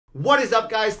What is up,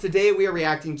 guys? Today we are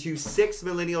reacting to 6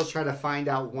 millennials try to find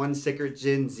out one sicker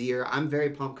Gen Zer. I'm very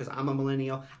pumped because I'm a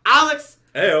millennial. Alex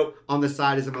Heyo. on the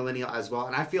side is a millennial as well,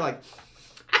 and I feel like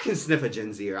I can sniff a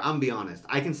Gen Zer. I'm gonna be honest.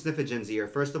 I can sniff a Gen Zer.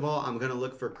 First of all, I'm gonna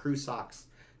look for crew socks.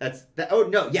 Oh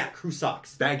no, yeah, crew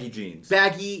socks. Baggy jeans.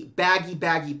 Baggy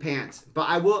pants. But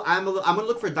I'm gonna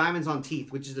look for diamonds on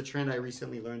teeth, which is a trend I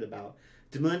recently learned about.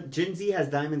 Gen Z has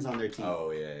diamonds on their teeth.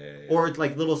 Oh, yeah. Or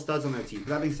like little studs on their teeth. With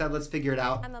that being said, let's figure it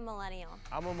out. I'm a millennial.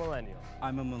 I'm a millennial.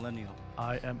 I'm a millennial.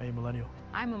 I am a millennial.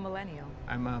 I'm a millennial.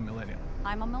 I'm a millennial.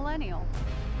 I'm a millennial.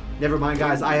 Never mind,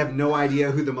 guys. I have no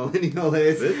idea who the millennial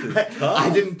is. This is tough. I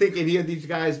didn't think any of these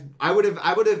guys. I would have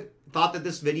thought that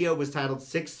this video was titled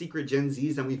 6 Secret Gen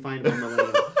Zs and we find one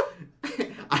millennial.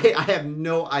 I have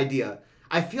no idea.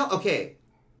 I feel, okay,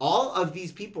 all of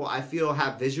these people I feel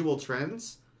have visual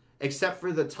trends, except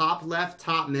for the top left,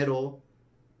 top middle,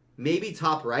 maybe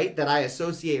top right, that I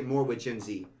associate more with Gen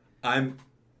Z. I'm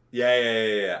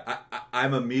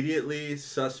immediately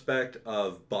suspect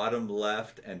of bottom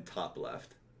left and top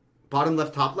left. Bottom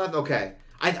left, top left? Okay.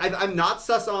 I'm not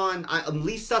sus on, I'm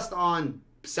least sussed on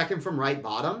second from right,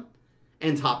 bottom,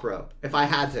 and top row, if I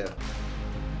had to.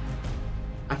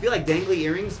 I feel like dangly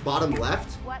earrings, bottom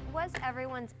left. What was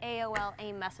everyone's AOL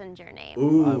A Messenger name?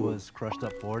 Ooh. I was Crushed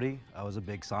Up 40. I was a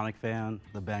big Sonic fan.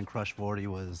 The band Crush 40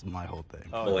 was my whole thing.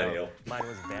 Oh, Millennial. No. Mine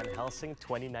was Van Helsing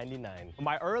 2099.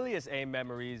 My earliest AIM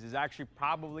memories is actually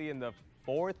probably in the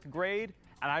 4th grade,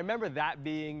 and I remember that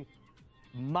being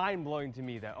mind-blowing to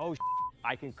me that, oh,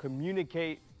 I can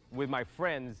communicate with my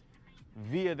friends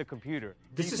via the computer.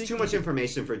 This is too much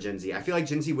information for Gen Z. I feel like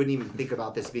Gen Z wouldn't even think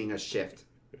about this being a shift.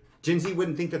 Gen Z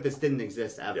wouldn't think that this didn't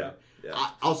exist ever. Yeah.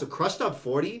 Also, Crushed Up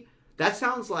 40, that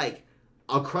sounds like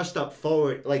a crushed up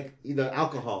forward, like the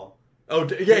alcohol. Oh,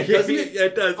 yeah, Doesn't it?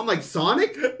 it does. I'm like,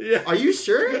 Sonic? Yeah. Are you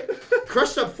sure?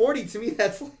 Crushed Up 40, to me,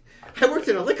 that's like, I worked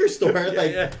in a liquor store.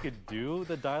 Like, yeah. You could do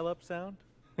the dial-up sound?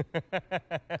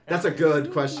 That's a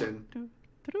good question.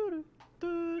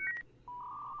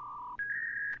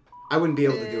 I wouldn't be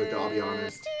able to do it, though, I'll be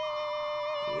honest.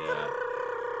 Yeah.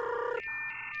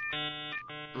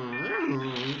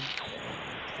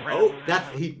 Oh,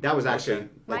 that was actually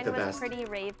like Mine the was best. Pretty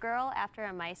Rave Girl after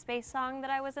a MySpace song that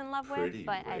I was in love with, Pretty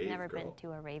but I'd Rave never Girl. been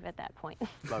to a rave at that point.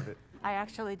 Love it. I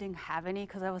actually didn't have any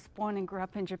because I was born and grew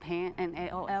up in Japan and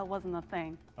AOL wasn't a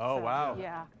thing. Oh, So, wow.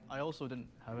 Yeah. I also didn't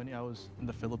have any. I was in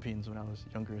the Philippines when I was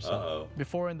younger. So Uh-oh.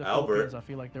 before in the Albert. Philippines, I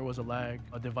feel like there was a lag.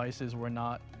 Devices were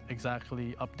not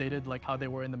exactly updated like how they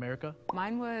were in America.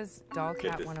 Mine was Get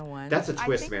Dollcat this. 101. That's a I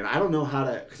twist, think- man. I don't know how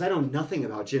to, because I know nothing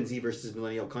about Gen Z versus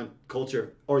millennial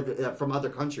culture or from other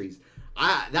countries.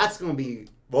 That's going to be...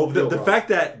 Well, the real fact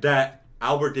that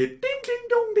Albert did ding, ding,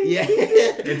 dong, ding, Yeah. ding,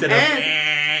 ding, instead of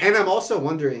And I'm also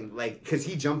wondering, like, because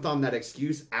he jumped on that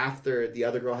excuse after the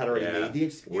other girl had already made the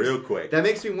excuse. real quick. That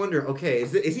makes me wonder, okay,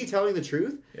 is he telling the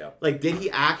truth? Yeah. Like, did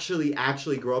he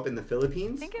actually grow up in the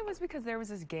Philippines? I think it was because there was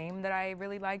this game that I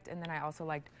really liked, and then I also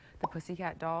liked the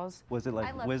Pussycat Dolls. Was it I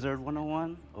like love Wizard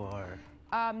 101 or?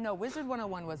 No, Wizard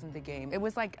 101 wasn't the game. It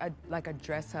was like a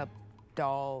dress-up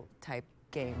doll type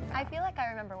game. I feel like I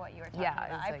remember what you were talking Yeah, about.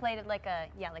 it was I like- played it like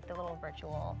like the little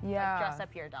virtual Yeah. like, dress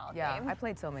up your doll Yeah, game. I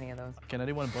played so many of those. Can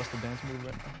anyone bust a dance move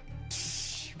right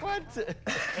now? What?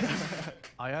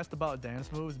 I asked about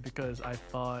dance moves because I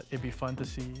thought it'd be fun to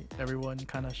see everyone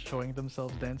kind of showing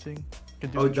themselves dancing.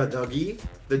 Could do Oh, a the jerk. Dougie?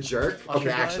 The jerk? Oh, Okay,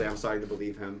 the actually, guy? I'm starting to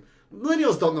believe him.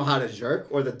 Millennials don't know how to jerk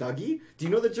or the Dougie. Do you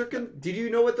know the jerk? Did you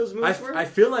know what those moves were? I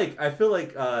feel like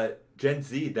Gen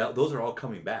Z, those are all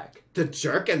coming back. The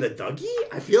jerk and the Dougie?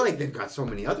 I feel like they've got so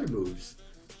many other moves.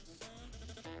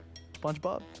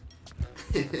 SpongeBob?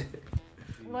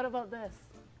 What about this?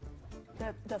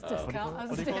 Does this count as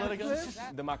What do you call that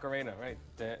again? The Macarena, right?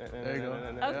 There you go.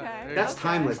 Okay. That's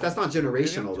timeless. That's not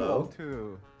generational, though.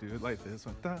 To do it like this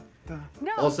one. Da, da.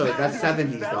 No. Also, that's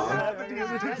 70s, dog.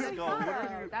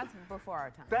 That's before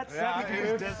our time. That's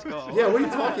 70s disco. Yeah, what are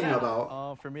you talking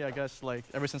about? For me, I guess like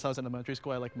ever since I was in elementary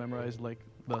school, I like memorized like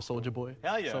the Soldier Boy.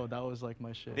 Hell yeah. So that was like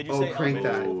my shit. Did you Oh, say crank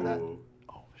elementary? that. Ooh.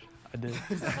 I did.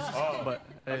 But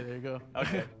hey, there you go.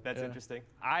 Okay, that's Yeah. interesting.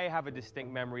 I have a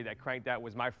distinct memory that Crank That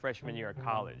was my freshman year at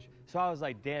college. So I was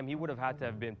like, damn, he would have had to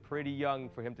have been pretty young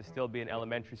for him to still be in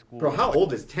elementary school. Bro, how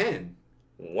old is 10?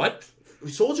 What?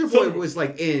 Soldier Boy was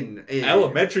like in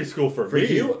Elementary school for for me?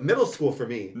 you, middle school for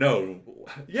me. No.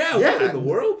 Yeah, Yeah. what in the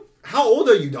world? How old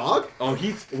are you, dog? Oh,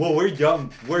 we're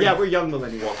young. We're young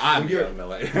millennials. I'm you're, young,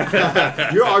 millennial.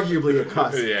 you're arguably a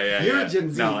cuss. Yeah, You're yeah.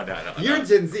 Gen Z. No. You're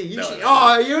Gen Z. You No, should, no.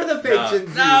 Oh, you're the fake No. Gen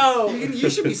Z. No. You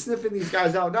should be sniffing these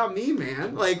guys out, not me,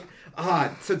 man. Like,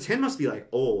 so 10 must be like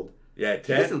old. Yeah, He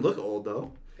 10. doesn't look old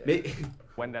though. Maybe,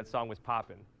 when that song was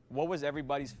popping. what was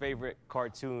everybody's favorite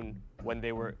cartoon when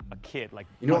they were a kid? Like,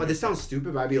 You know what? This sounds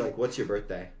stupid, but I'd be like, "What's your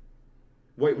birthday?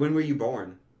 Wait, when were you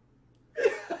born?"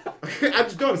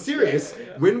 I'm serious.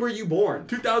 Yeah. When were you born?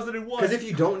 2001. Because if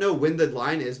you don't know when the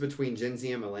line is between Gen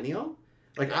Z and Millennial,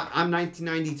 like I'm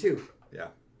 1992. Yeah.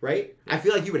 Right? I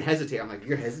feel like you would hesitate. I'm like,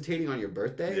 you're hesitating on your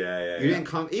birthday? Yeah. You didn't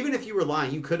come, even if you were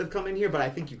lying, you could have come in here, but I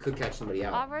think you could catch somebody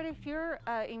out. Already, if you're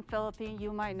in Philippines,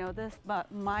 you might know this,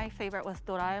 but my favorite was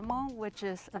Doraemon, which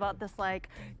is about this like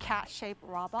cat-shaped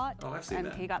robot. Oh, I've seen and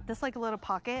that. he got this like little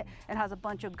pocket and has a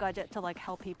bunch of gadgets to like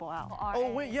help people out.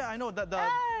 Oh wait, yeah, I know that.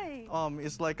 Hey!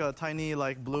 It's like a tiny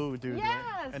like blue dude, right?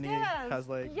 Yes, And he yes, has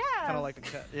like yes. kind of like a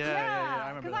cat. Yeah, I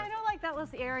remember Because that. I know like that was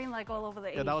airing like all over the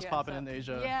Asia. Yeah, that was popping so- in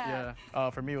Asia. Yeah.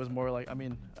 For me, it was more like, I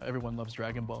mean, everyone loves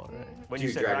Dragon Ball, right? when you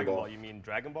Dude, say Dragon Dragon Ball. Ball, you mean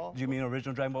Dragon Ball? Do you mean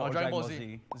original Dragon Ball or Dragon Ball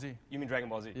Z. Z. You mean Dragon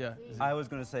Ball Z? Yeah. I was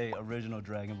gonna say original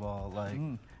Dragon Ball, like,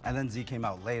 and then Z came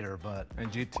out later, but And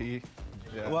GT.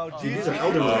 Yeah. well, Dude, these G- are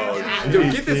elderly. Oh,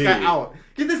 Dude, get this GT. guy out.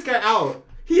 Get this guy out.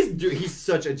 He's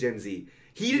such a Gen Z.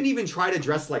 He didn't even try to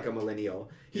dress like a millennial.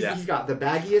 He's got the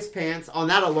baggiest pants. On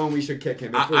that alone, we should kick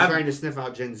him if we're trying to sniff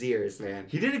out Gen Zers, man.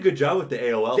 He did a good job with the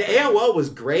AOL. The thing. AOL was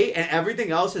great, and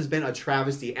everything else has been a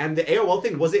travesty. And the AOL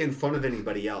thing wasn't in front of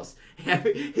anybody else.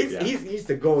 He's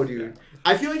the go, dude.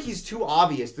 I feel like he's too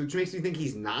obvious, which makes me think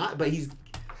he's not, but he's...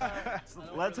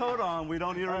 let's hold on. We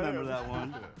don't need to remember that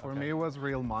one. For me, it was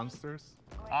Real Monsters.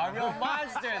 Real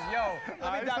monsters, yo.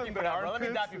 Let me dap you for that, bro. Let me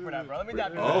dap you for that, bro. Let me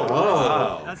dap you for Oh, that.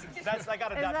 wow. That's I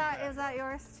gotta dap you for Is that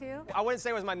yours too? I wouldn't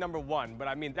say it was my number one, but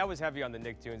I mean, that was heavy on the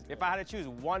Nicktoons. If I had to choose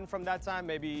one from that time,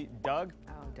 maybe Doug.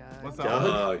 Oh, Doug. What's up?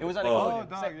 Doug. It was on Oh, Nickelodeon.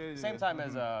 Doug, Same, yeah, yeah, same yeah. time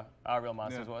as Real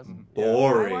Monsters was. I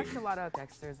boring. watched a lot of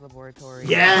Dexter's Laboratory.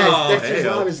 Yes, Oh, Dexter's hey,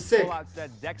 Lab is sick. Pull out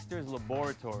that Dexter's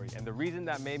Laboratory, and the reason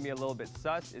that made me a little bit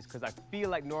sus is because I feel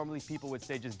like normally people would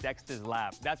say just Dexter's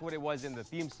Lab. That's what it was in the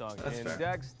theme song. That's in fair.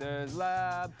 Dexter's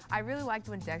Lab. I really liked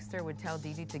when Dexter would tell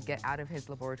Dee Dee to get out of his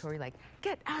laboratory, like,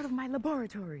 get out of my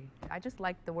laboratory. I just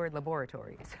liked the word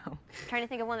laboratory, so. Trying to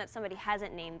think of one that somebody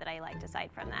hasn't named that I liked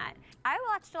aside from that. I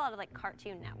watched a lot of like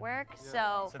Cartoon Network, so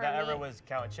So for that me, era was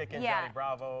Cow and Chicken, Yeah. Johnny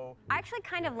Bravo. I actually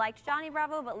kind of liked Johnny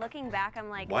Bravo, but looking back, I'm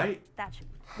like, Why? that should.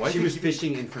 Why She did was you-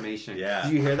 fishing information. Yeah.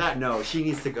 Do you hear that? No, she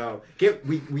needs to go.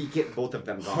 We get both of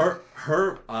them gone.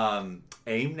 Her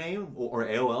AIM name or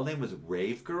AOL name was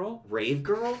Rave Girl. Rave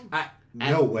Girl?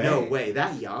 No way. No way.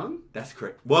 That young? That's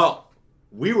correct. Well,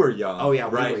 we were young. Oh yeah,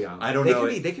 right? we were young. I don't they know. Could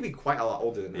be, they could be quite a lot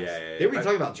older than us. Yeah. They were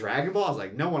talking about Dragon Ball. I was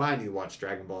like, no one I knew watched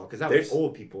Dragon Ball because that was There's-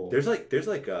 old people. There's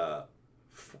like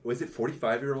was it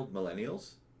 45-year-old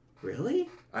millennials? Really?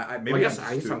 Maybe Well, I guess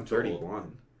I'm I'm too old.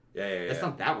 31. Yeah. That's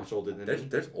not that much older than me.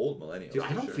 There's old millennials. Dude, I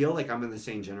for don't sure. feel like I'm in the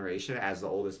same generation as the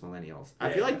oldest millennials. I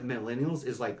Yeah. feel like millennials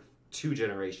is like two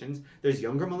generations. There's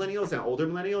younger millennials and older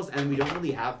millennials, and we don't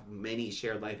really have many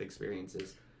shared life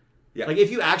experiences. Yeah. Like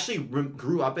if you actually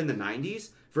grew up in the 90s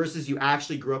versus you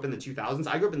actually grew up in the 2000s.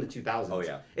 I grew up in the 2000s. Oh,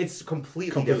 yeah. It's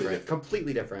completely Completely different. different.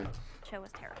 Completely different. Show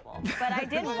was terrible, but I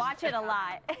did watch it a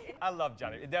lot. I love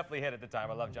Johnny. It definitely hit at the time.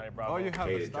 I love Johnny Bravo. Oh, you have the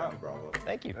Hated style. Johnny Bravo.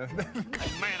 Thank you.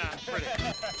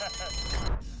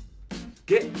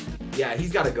 Yeah,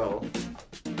 he's got to go.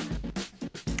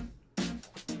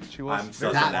 She was I'm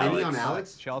so That Alex. mini on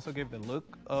Alex. She also gave the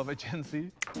look of a Gen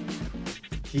Z.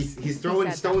 He's throwing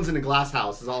said stones in a glass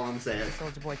house. Is all I'm saying.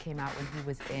 Soldier Boy came out when he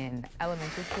was in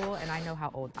elementary school, and I know how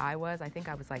old I was. I think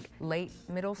I was like late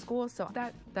middle school, so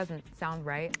that doesn't sound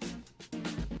right.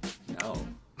 No.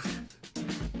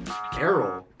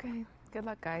 Carol. Okay, good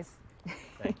luck, guys.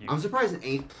 Thank you. I'm surprised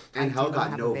Ain't I and Hell do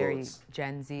got have no a very votes.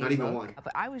 Gen Z Not even look, one.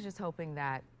 But I was just hoping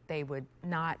that they would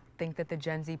not think that the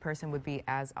Gen Z person would be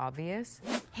as obvious.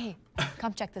 Hey,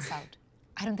 come check this out.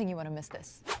 I don't think you want to miss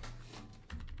this.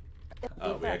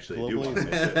 We actually do want to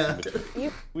miss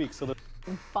it. Weeks, so the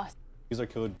Bust are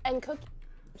killed. and cook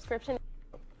subscription.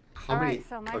 How All many? right,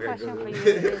 so my Okay, question go, for go, you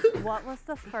go. is, what was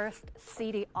the first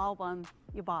CD album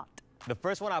you bought? The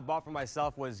first one I bought for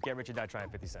myself was Get Rich or Die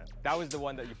Trying 50 Cent. That was the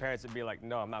one that your parents would be like,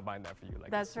 no, I'm not buying that for you. Like,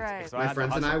 That's right. So I My had to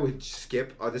friends and I hustle. would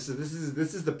skip. Oh, this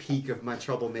is the peak of my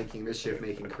troublemaking, mischief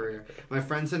making career. My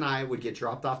friends and I would get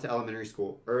dropped off to elementary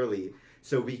school early,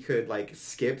 so we could like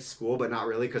skip school, but not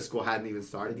really because school hadn't even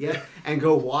started yet, and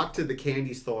go walk to the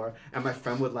candy store. And my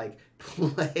friend would like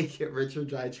play Get Rich or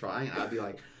Die Trying, and I'd be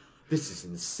like, "This is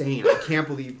insane! I can't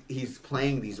believe he's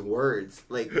playing these words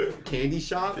like candy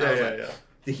shop." And I was like,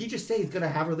 Did he just say he's gonna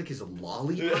have her lick his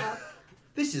lollipop?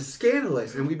 this is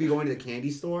scandalous. And we'd be going to the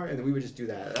candy store, and then we would just do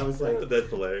that. That was like... That's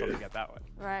hilarious. Totally get that one.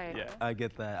 Right. Yeah. I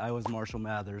get that. I was Marshall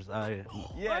Mathers.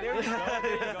 Yeah, there you go.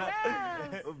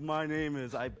 There you go. My name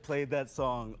is. I played that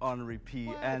song on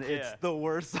repeat, and it's Yeah. the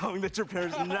worst song that your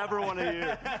parents never want to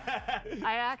hear.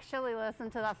 I actually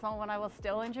listened to that song when I was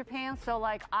still in Japan, so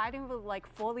like I didn't really, like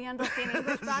fully understand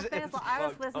English back then, so I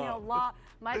was listening a lot.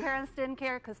 My parents didn't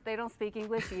care because they don't speak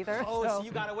English either. Oh, so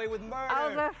you got away with murder. I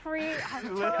was a free,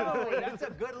 totally. That's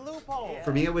a good loophole.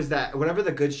 For me, it was that, whatever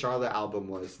the Good Charlotte album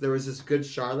was, there was this Good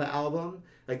Charlotte album,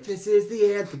 like, this is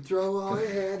the anthem, throw all your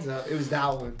hands up. It was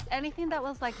that one. Anything that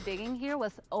was like big in here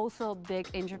was also big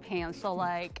in Japan. So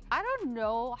like, I don't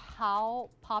know how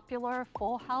popular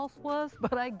Full House was,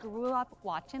 but I grew up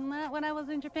watching that when I was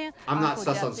in Japan. I'm not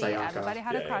Uncle sus on Jesse, Sayaka. Everybody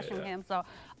had a crush on him, so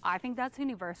I think that's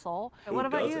universal. Who What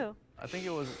about doesn't? you? I think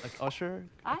it was like Usher.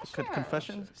 Usher.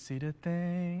 Confessions. See the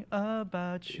thing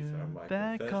about These you are my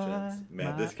that confessions. caught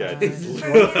Man, my this guy eye. is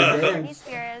Britney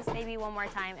Spears, maybe one more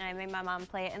time, and I made my mom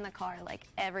play it in the car like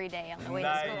every day on the way to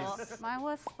Nice. school. Mine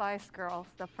was Spice Girls,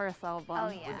 the first album. Oh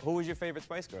yeah. Who was your favorite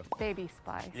Spice Girl? Baby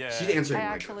Spice. Yeah. She's answering I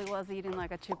my actually was eating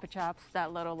like a Chupa Chups,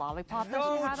 that little lollipop that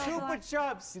No, she had. I was Chupa like,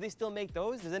 Chups. Do they still make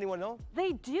those? Does anyone know?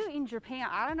 They do in Japan.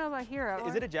 I don't know about here.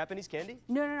 Is it a Japanese candy?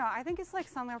 No. I think it's like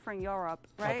somewhere from Europe,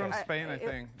 right? From Spain, I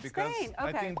think. Because Spain. I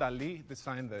Okay. think Dali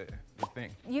designed the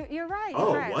thing. You're right.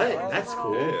 Oh, you're right. what? Like, That's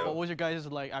little- cool. What was your guys'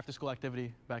 like after school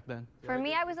activity back then? For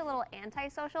me, I was a little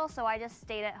antisocial, so I just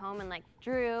stayed at home and like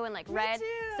drew and like read. too.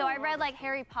 So I read like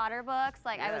Harry Potter books.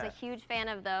 Like I was a Yeah. huge fan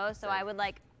of those, so I would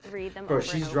like read them. Bro, over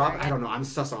she's and over dropping. I again. don't know. I'm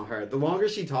sus on her. The longer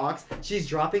she talks, she's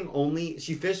dropping only.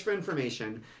 She fished for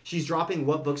information. She's dropping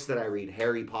what books that I read.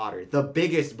 Harry Potter, the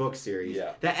biggest book series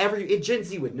that Gen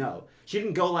Z would know. She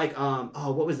didn't go like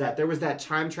oh, what was that? There was that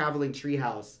time traveling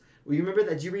treehouse. You remember that?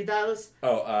 Did you read those?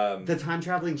 Oh, The time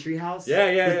traveling treehouse.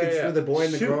 Yeah. With the boy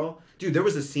and the Shoot. girl. Dude, there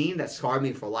was a scene that scarred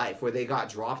me for life where they got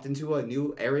dropped into a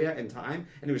new area in time,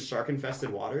 and it was shark infested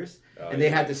waters, and they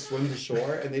had to swim to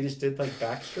shore, and they just did like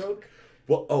backstroke.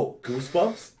 Well, oh,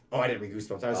 Goosebumps? Oh, I didn't read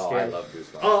Goosebumps. I was Oh, scared. I love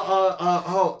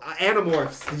Goosebumps.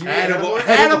 Animorphs. Did you read Animorphs.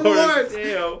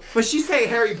 Animorphs? But she say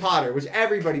Harry Potter, which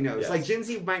everybody knows. Yes. Like, Gen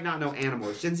Z might not know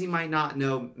Animorphs. Gen Z might not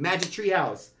know Magic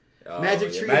Treehouse. Oh,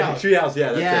 Magic yeah. Treehouse. Magic Treehouse,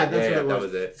 yeah, that's what it was. That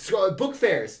was it. So, book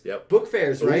fairs. Yep. Book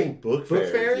fairs, Ooh, right? book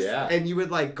fairs, yeah. And you would,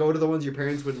 like, go to the ones your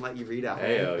parents wouldn't let you read at home.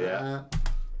 Heyo, yeah.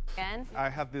 Again. I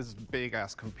have this big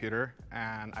ass computer,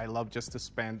 and I love just to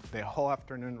spend the whole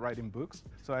afternoon writing books.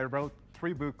 So I wrote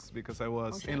 3 books because I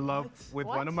was in love with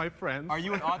one of my friends. Are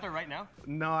you an author right now?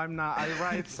 No, I'm not. I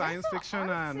write science fiction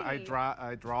and I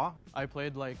draw. I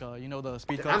played like you know the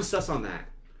speed I'm cups. sus on that.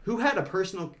 Who had a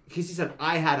personal... Casey said,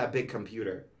 I had a big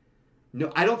computer.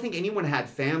 No, I don't think anyone had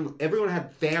family... Everyone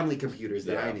had family computers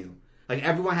that I knew. Like,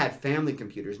 everyone had family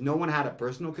computers. No one had a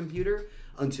personal computer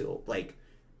until, like,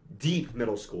 deep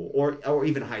middle school or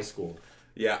even high school.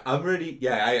 Yeah, I'm ready.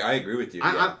 Yeah, I agree with you.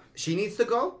 She needs to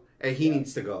go, and he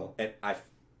needs to go. And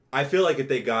I feel like if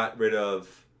they got rid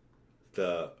of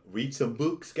the read some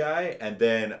books guy, and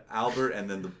then Albert, and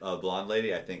then the blonde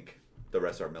lady, I think the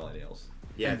rest are millennials.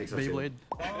 Yeah, I think so too. Beyblade.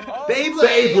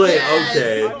 Beyblade,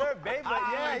 okay.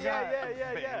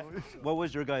 Yeah. What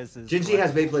was your guys'? Gen Z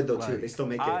has Beyblade though too. They still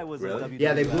make it. I was Really? a WWF.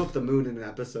 Yeah, they blew up the moon in an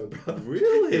episode, bro.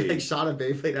 Really? They like shot a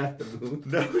Beyblade at the moon.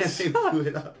 No, and they blew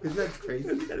it up. Isn't that crazy?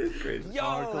 That is crazy.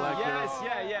 Yo, yes,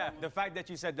 yeah. The fact that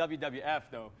you said WWF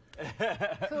though.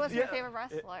 Who was your favorite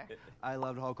wrestler? I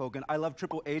loved Hulk Hogan. I loved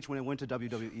Triple H when it went to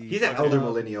WWE. He's an elder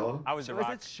millennial. I was the Was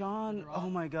Rock. it Shawn? Oh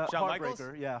my God, Shawn Michaels?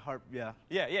 Heartbreaker. Yeah,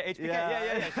 yeah. Yeah, HBK.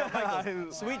 Yeah. Shawn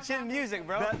Michaels. Sweet chin music,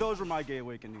 bro. Those were my gay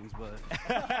awakenings,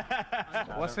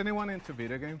 but Was anyone into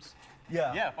video games?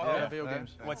 Yeah, Video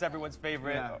games. What's everyone's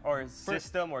favorite Yeah. or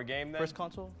system or game then? First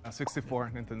console?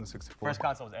 64, Nintendo 64. First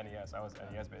console was NES. I was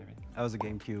NES baby. I was a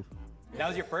GameCube. That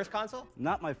was your first console?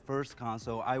 Not my first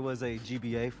console. I was a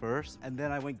GBA first, and then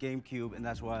I went GameCube, and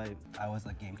that's why I was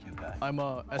a GameCube guy. I'm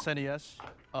a SNES,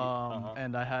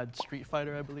 and I had Street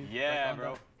Fighter, I believe. Yeah, on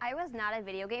bro. that. I was not a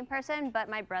video game person, but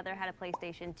my brother had a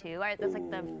PlayStation 2. That's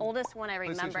like the oldest one I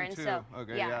remember, PlayStation and 2. so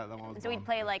Okay, yeah, that one was and so we'd bomb.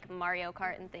 play like Mario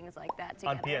Kart and things like that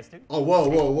On together. PS2? Oh,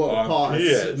 whoa. On Pause.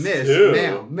 PS2.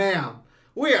 Miss, ma'am.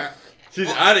 We are... She's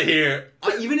out of here.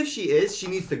 Even if she is, she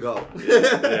needs to go.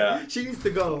 Yeah. She needs to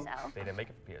go. So. They didn't make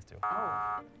it for PS2.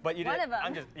 But you One didn't. of 'em.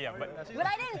 I'm just but But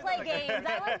I didn't play games.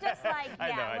 I was just like, I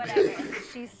know, yeah, I know. whatever.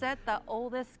 She said the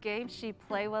oldest game she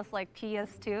played was like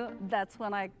PS2. That's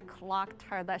when I clocked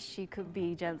her that she could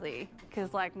be Gen Z.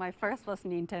 Because like my first was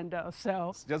Nintendo,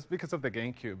 so. Just because of the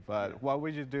GameCube, but what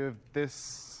would you do if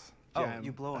this Oh, Jen.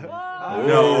 you blow it.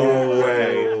 No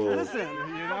way. Listen,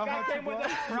 you know how to blow?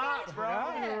 props,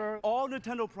 bro. All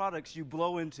Nintendo products you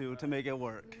blow into to make it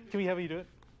work. Can we have you do it?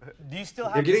 Do you still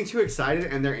They're have? getting too excited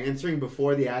and they're answering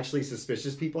before the actually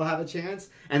suspicious people have a chance,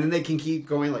 and then they can keep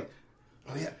going like,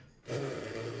 oh yeah.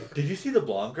 Did you see the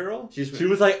blonde girl? She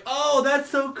was like, "Oh, that's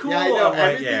so cool." Yeah, I know. I'm like,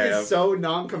 Everything yeah, is so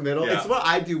non-committal. Yeah. It's what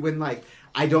I do when like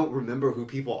I don't remember who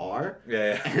people are.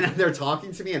 Yeah. And they're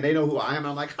talking to me and they know who I am. And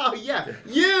I'm like, oh yeah,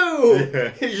 you.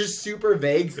 Yeah. It's just super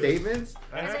vague statements.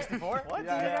 What?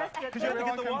 Yeah. Because you ever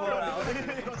get the water out. You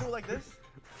don't do it like this?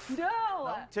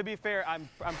 No. To be fair, I'm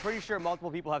pretty sure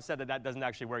multiple people have said that doesn't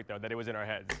actually work though. That it was in our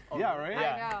heads. Yeah, right?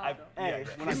 I know. Hey,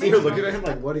 when I You see her looking at him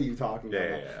like, what are you talking about?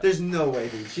 Yeah. There's no way,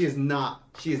 dude. She is not.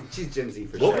 She's Gen Z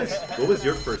for What sure. was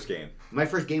your first game? My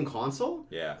first game console?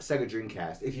 Yeah. Sega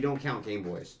Dreamcast, if you don't count Game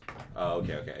Boys. Oh,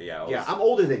 okay, yeah. Yeah, I'm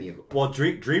older than you. Well,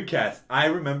 Dreamcast. I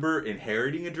remember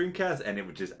inheriting a Dreamcast, and it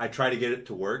would just I tried to get it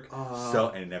to work,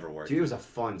 and it never worked. Dude, it was a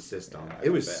fun system. Yeah, it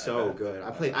was I so bet.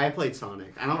 good. I played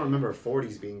Sonic. I don't remember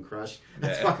 40s being crushed.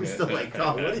 That's why I'm still like,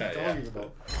 God, what are you talking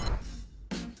about?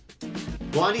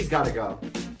 Blondie's got to go.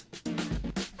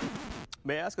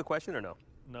 May I ask a question or no?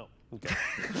 No. Okay.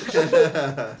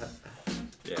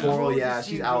 Yeah. Coral, yeah, She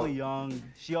she's seemed out. really young.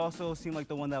 She also seemed like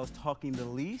the one that was talking the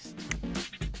least.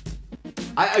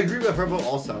 I agree with her, but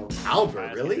also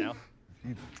Albert, really?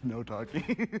 No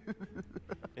talking.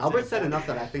 Albert said enough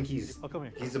that I think he's come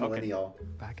here. he's a millennial.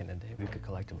 Back in the day, we could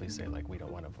collectively say like we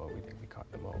don't want to vote. We think we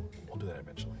caught them all. We'll do that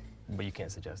eventually. But you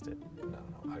can't suggest it. No,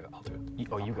 I'll do it.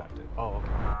 You got it. Oh,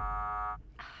 okay.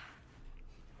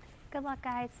 Good luck,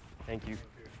 guys. Thank you.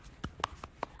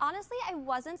 Honestly, I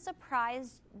wasn't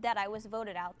surprised that I was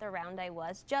voted out the round I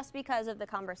was, just because of the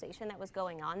conversation that was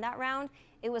going on that round.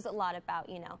 It was a lot about,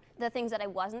 the things that I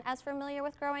wasn't as familiar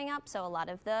with growing up, so a lot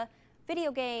of the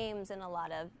video games and a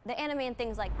lot of the anime and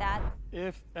things like that.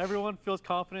 If everyone feels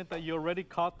confident that you already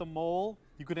caught the mole,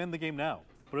 you could end the game now.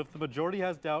 But if the majority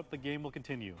has doubt, the game will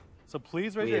continue. So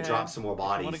please raise We your need hand. to drop some more if you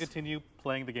want bodies. to continue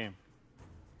playing the game.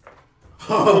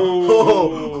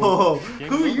 Who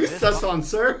are you sus on,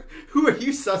 sir? Who are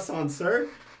you sus on, sir?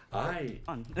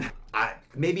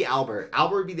 Maybe Albert.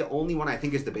 Albert would be the only one I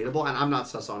think is debatable, and I'm not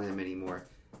sus on him anymore.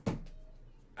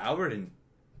 Albert and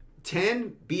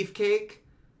 10, Beefcake,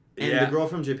 and Yeah. the girl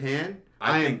from Japan.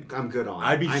 I'm good on.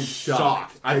 I'd be I'm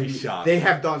shocked. I'd be shocked. They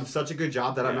have done such a good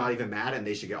job that I'm Yeah. not even mad, and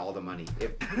they should get all the money.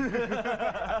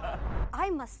 I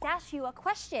must ask you a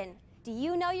question. Do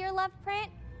you know your love print?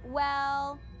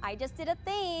 Well, I just did a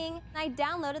thing. I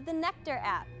downloaded the Nectar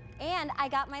app, and I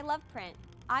got my love print.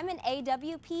 I'm an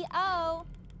AWPO.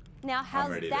 Now, how's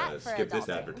I'm ready that to for skip this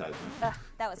adulting? advertisement. Ugh,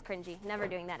 that was cringy. Never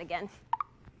doing that again.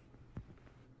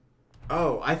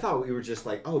 Oh, I thought we were just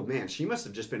like, oh man, she must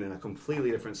have just been in a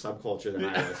completely different subculture than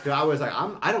I was. Because I was like,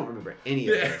 I don't remember any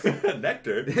of this.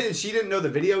 Nectar. She didn't know the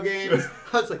video games.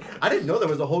 I was like, I didn't know there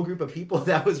was a whole group of people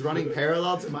that was running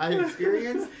parallel to my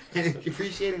experience and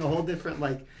appreciating a whole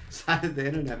different side of the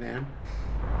internet, man.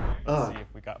 See if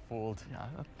we got fooled. Yeah,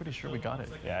 I'm pretty sure we got it.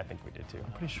 Yeah, I think we did too.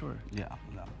 I'm pretty sure. Yeah,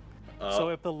 no. So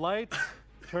if the lights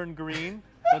turn green,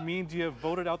 that means you have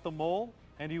voted out the mole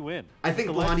and you win. I think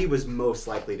The lights- Blondie was most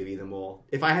likely to be the mole.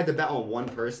 If I had to bet on one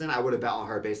person, I would have bet on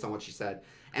her based on what she said.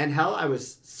 And hell, I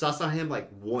was sus on him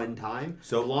one time.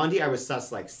 So Blondie, I was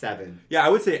sus 7. Yeah, I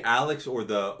would say Alex or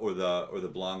the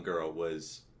blonde girl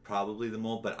was probably the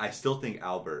mole, but I still think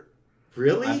Albert.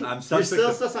 Really? I'm You're sus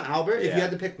still sus on Albert? If Yeah. you had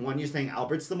to pick one, you're saying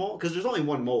Albert's the mole? Because there's only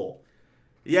one mole.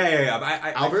 Yeah.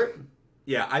 Albert?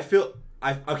 I feel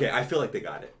like they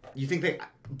got it. You think they...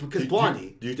 Because Do-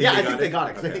 Blondie. do you think yeah, they I got think they it? got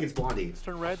it. Because I Okay. think it's Blondie. Lights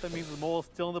turn red, that means the mole is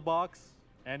still in the box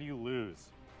and you lose.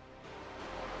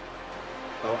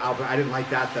 Oh, Albert, I didn't like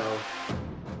that, though.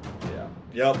 Yeah.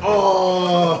 Yep.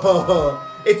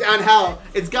 Oh! It's Angel.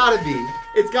 It's gotta be.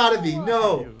 It's gotta be.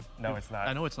 No. No, it's not.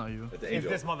 I know it's not you. It's It's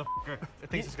Angel. this motherfucker. I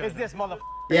think it's It's this motherfucker.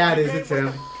 Yeah, it is. It's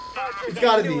him. It's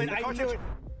gotta be. I knew it.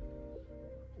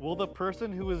 Will the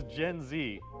person who is Gen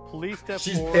Z please step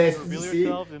She's forward pissed, and reveal you see?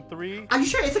 yourselves in 3? Are you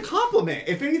sure? It's a compliment.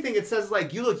 If anything, it says,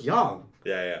 you look young.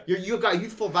 Yeah. You got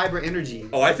youthful, vibrant energy.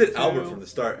 Oh, I said Albert from the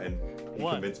start, and he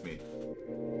 1. convinced me.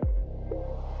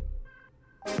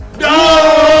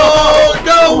 No!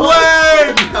 No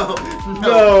way!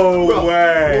 No Bro,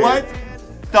 way! What?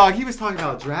 Dog, he was talking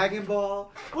about Dragon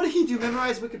Ball. What did he do?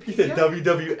 Memorize Wikipedia? He said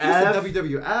WWF. He said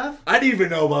WWF? I didn't even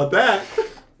know about that.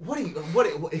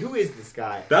 Who is this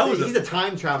guy? He's a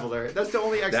time traveler. That's the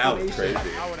only That explanation. was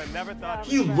crazy. I would have never thought.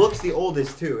 He looks the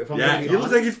oldest too. If I'm Yeah, gonna be he looks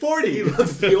honest. like he's 40. He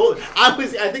looks the oldest. I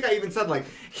think I even said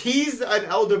he's an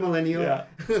elder millennial. Yeah.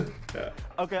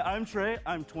 Okay, I'm Trey.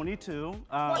 I'm 22.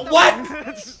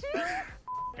 What?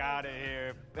 out of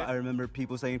here. I remember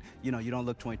people saying, you know, you don't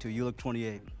look 22, you look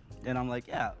 28. And I'm like,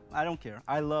 yeah, I don't care.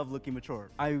 I love looking mature.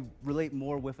 I relate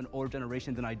more with an older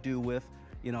generation than I do with,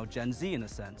 you know, Gen Z in a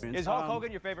sense. Is Hulk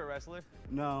Hogan your favorite wrestler?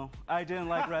 No, I didn't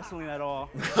like wrestling at all.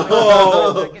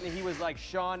 Oh. He was like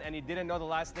Shawn and he didn't know the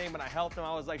last name and I helped him.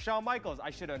 I was like, Shawn Michaels.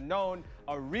 I should have known.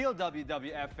 A real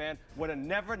WWF fan would have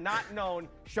never not known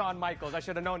Shawn Michaels. I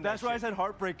should have known that. That's why I said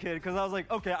Heartbreak Kid, because I was like,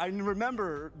 okay, I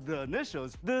remember the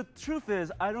initials. The truth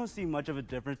is, I don't see much of a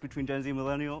difference between Gen Z and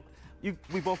Millennial.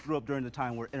 We both grew up during the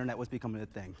time where internet was becoming a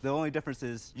thing. The only difference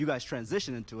is you guys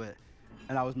transitioned into it,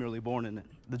 and I was merely born in it.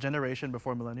 The generation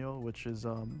before Millennial, which is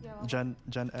Gen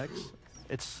X,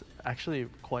 it's actually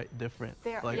quite different.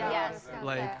 Like, yes.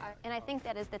 And I think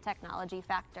that is the technology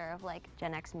factor of like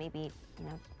Gen X maybe, you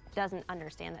know, doesn't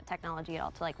understand that technology at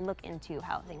all to like look into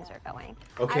how things are going.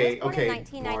 Okay,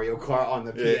 Mario Kart on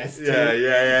the PS2.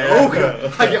 Yeah.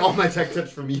 Okay, I get all my tech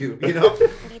tips from you, you know?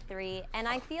 93, and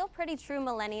I feel pretty true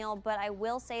millennial, but I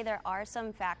will say there are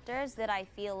some factors that I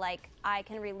feel like I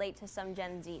can relate to some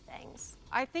Gen Z things.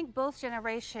 I think both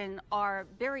generations are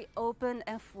very open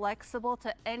and flexible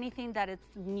to anything that is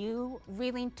new,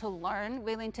 willing to learn,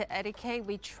 willing to educate.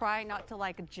 We try not to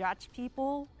like judge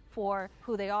people for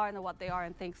who they are and what they are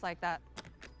and things like that.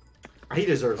 He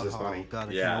deserves this money. God,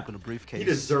 I can't open a briefcase. He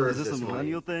deserves this. Is this a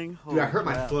millennial thing? Dude, I hurt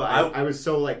my foot. I was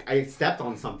so like, I stepped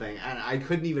on something and I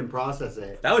couldn't even process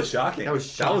it. That was shocking. That was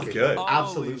shocking. That was good.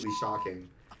 Absolutely shocking.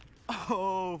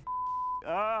 Oh,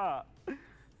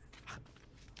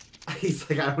 He's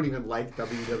like, I don't even like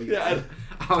WWE. Yeah.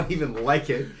 I don't even like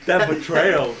it. That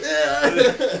betrayal.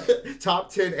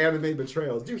 Top 10 anime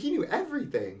betrayals. Dude, he knew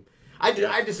everything.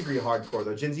 I disagree hardcore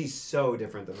though. Gen Z's so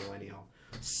different than Millennial.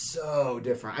 So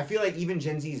different. I feel like even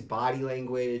Gen Z's body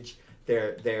language,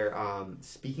 their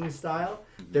speaking style,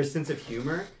 their sense of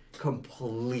humor,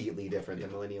 completely different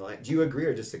than Millennial. Do you agree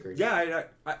or disagree? Yeah,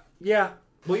 yeah.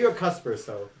 Well, you're a cusper,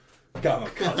 so. I'm a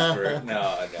cusper.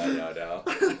 No.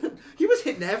 He was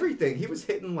hitting everything. He was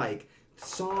hitting like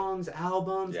songs,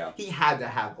 albums. Yeah. He had to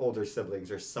have older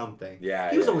siblings or something. Yeah.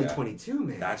 He was only 22,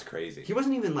 man. That's crazy. He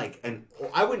wasn't even like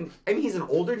I mean, he's an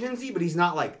older Gen Z, but he's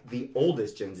not like the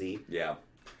oldest Gen Z. Yeah.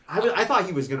 I thought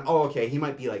he was gonna. Oh, okay. He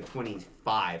might be like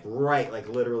 25, right? Like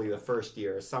literally the first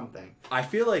year or something. I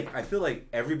feel like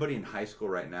everybody in high school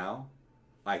right now,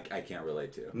 I can't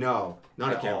relate to. No,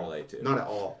 not at all. I can't relate to. Not at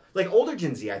all. Like older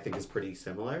Gen Z, I think is pretty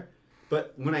similar.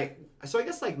 But when I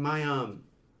guess like my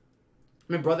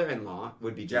brother-in-law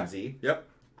would be Gen Z. Yep.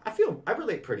 I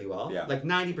relate pretty well. Yeah. Like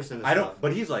 90% of stuff. I don't.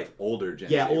 But he's like older Gen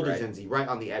Z. Yeah, older right? Gen Z, right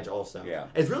on the edge also. Yeah.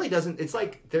 It really doesn't. It's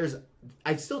like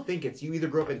I still think it's you either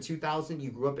grew up in 2000, you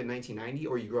grew up in 1990,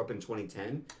 or you grew up in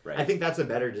 2010. Right. I think that's a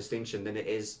better distinction than it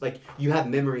is like you have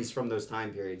memories from those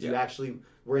time periods. You actually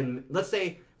were in, let's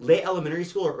say, late elementary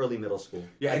school or early middle school.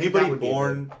 Yeah. Anybody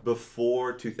born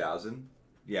before 2000?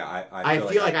 Yeah, I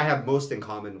feel like I have most in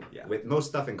common with most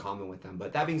stuff in common with them.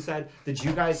 But that being said, did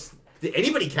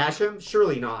anybody catch him?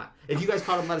 Surely not. If you guys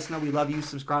caught him, let us know. We love you.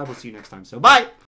 Subscribe. We'll see you next time. So bye.